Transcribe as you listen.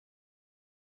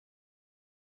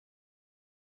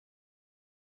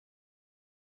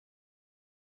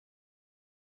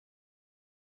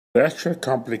Fracture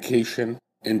complication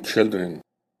in children.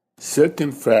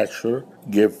 Certain fracture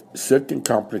give certain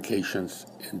complications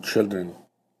in children.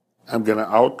 I'm going to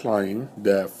outline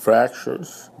the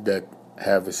fractures that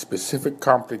have specific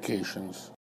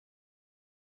complications.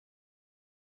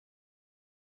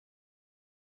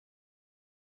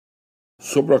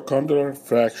 Supracondylar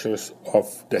fractures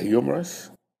of the humerus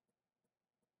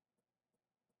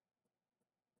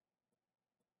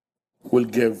will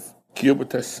give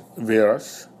cubitus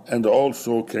varus and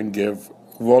also can give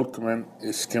oVolkmann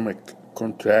ischemic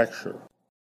contracture.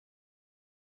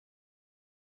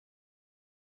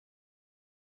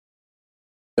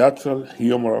 Lateral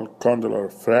humeral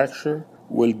condylar fracture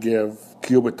will give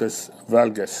cubitus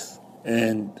valgus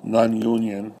and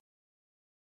non-union.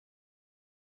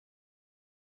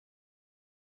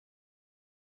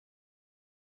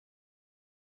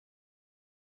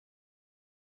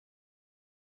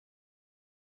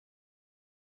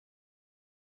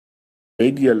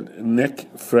 Radial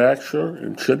neck fracture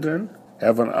in children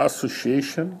have an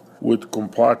association with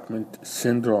compartment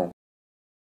syndrome.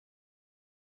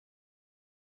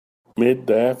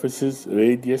 Mid-diaphysis,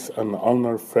 radius, and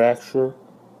ulnar fracture,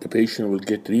 the patient will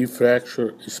get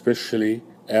refracture, especially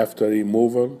after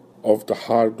removal of the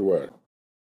hardware.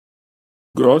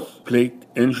 Growth plate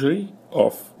injury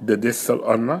of the distal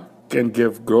ulna can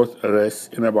give growth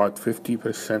arrest in about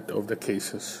 50% of the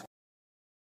cases.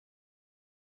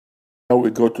 Now we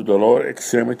go to the lower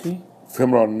extremity.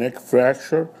 Femoral neck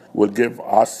fracture will give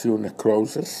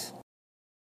osteonecrosis.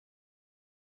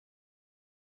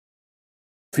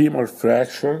 Femur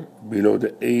fracture below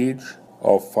the age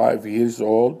of 5 years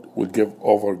old will give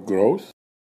overgrowth.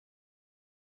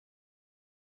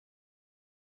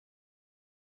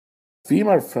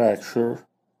 Femur fracture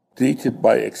treated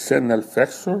by external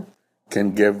flexor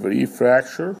can give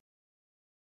refracture.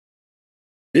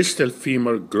 Distal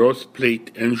femur growth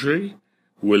plate injury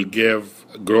will give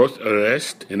growth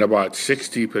arrest in about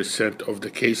 60% of the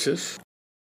cases.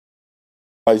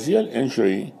 PHYSEAL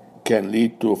injury can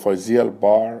lead to physeal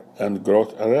bar and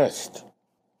growth arrest.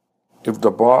 If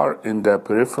the bar in the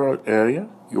peripheral area,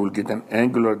 you will get an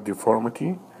angular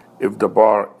deformity. If the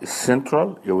bar is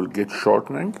central, you will get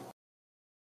shortening.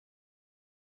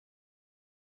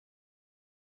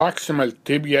 Proximal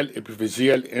tibial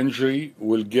epiphyseal injury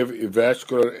will give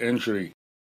avascular injury.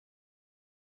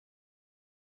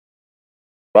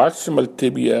 Proximal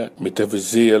tibia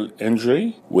metaphyseal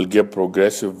injury will give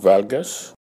progressive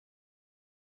valgus.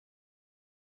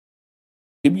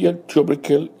 Tibial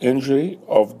tubercle injury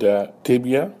of the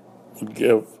tibia will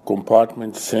give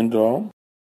compartment syndrome.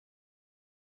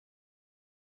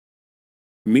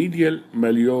 Medial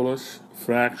malleolus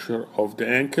fracture of the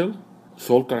ankle,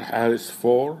 Salter-Harris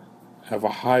 4, have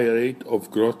a high rate of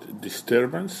growth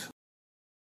disturbance.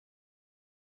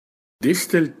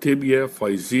 Distal tibia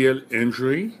physeal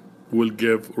injury will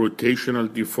give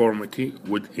rotational deformity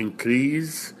with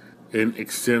increase in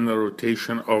external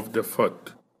rotation of the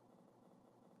foot.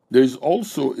 There is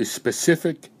also a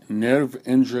specific nerve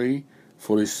injury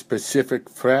for a specific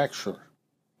fracture.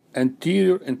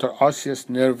 Anterior interosseous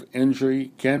nerve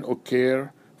injury can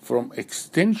occur from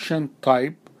extension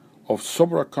type of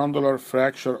supracondylar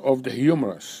fracture of the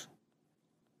humerus.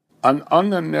 An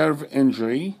ulnar nerve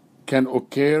injury can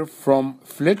occur from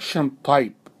flexion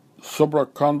type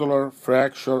supracondylar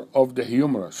fracture of the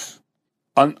humerus.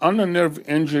 An ulnar nerve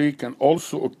injury can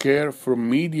also occur from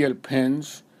medial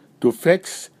pins to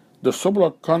fix the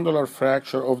supracondylar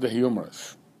fracture of the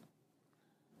humerus.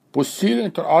 Posterior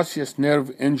interosseous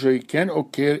nerve injury can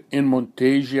occur in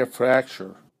Monteggia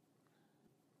fracture.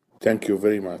 Thank you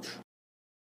very much.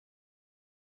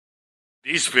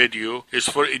 This video is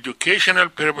for educational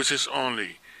purposes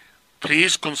only.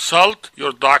 Please consult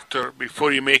your doctor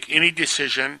before you make any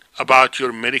decision about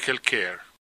your medical care.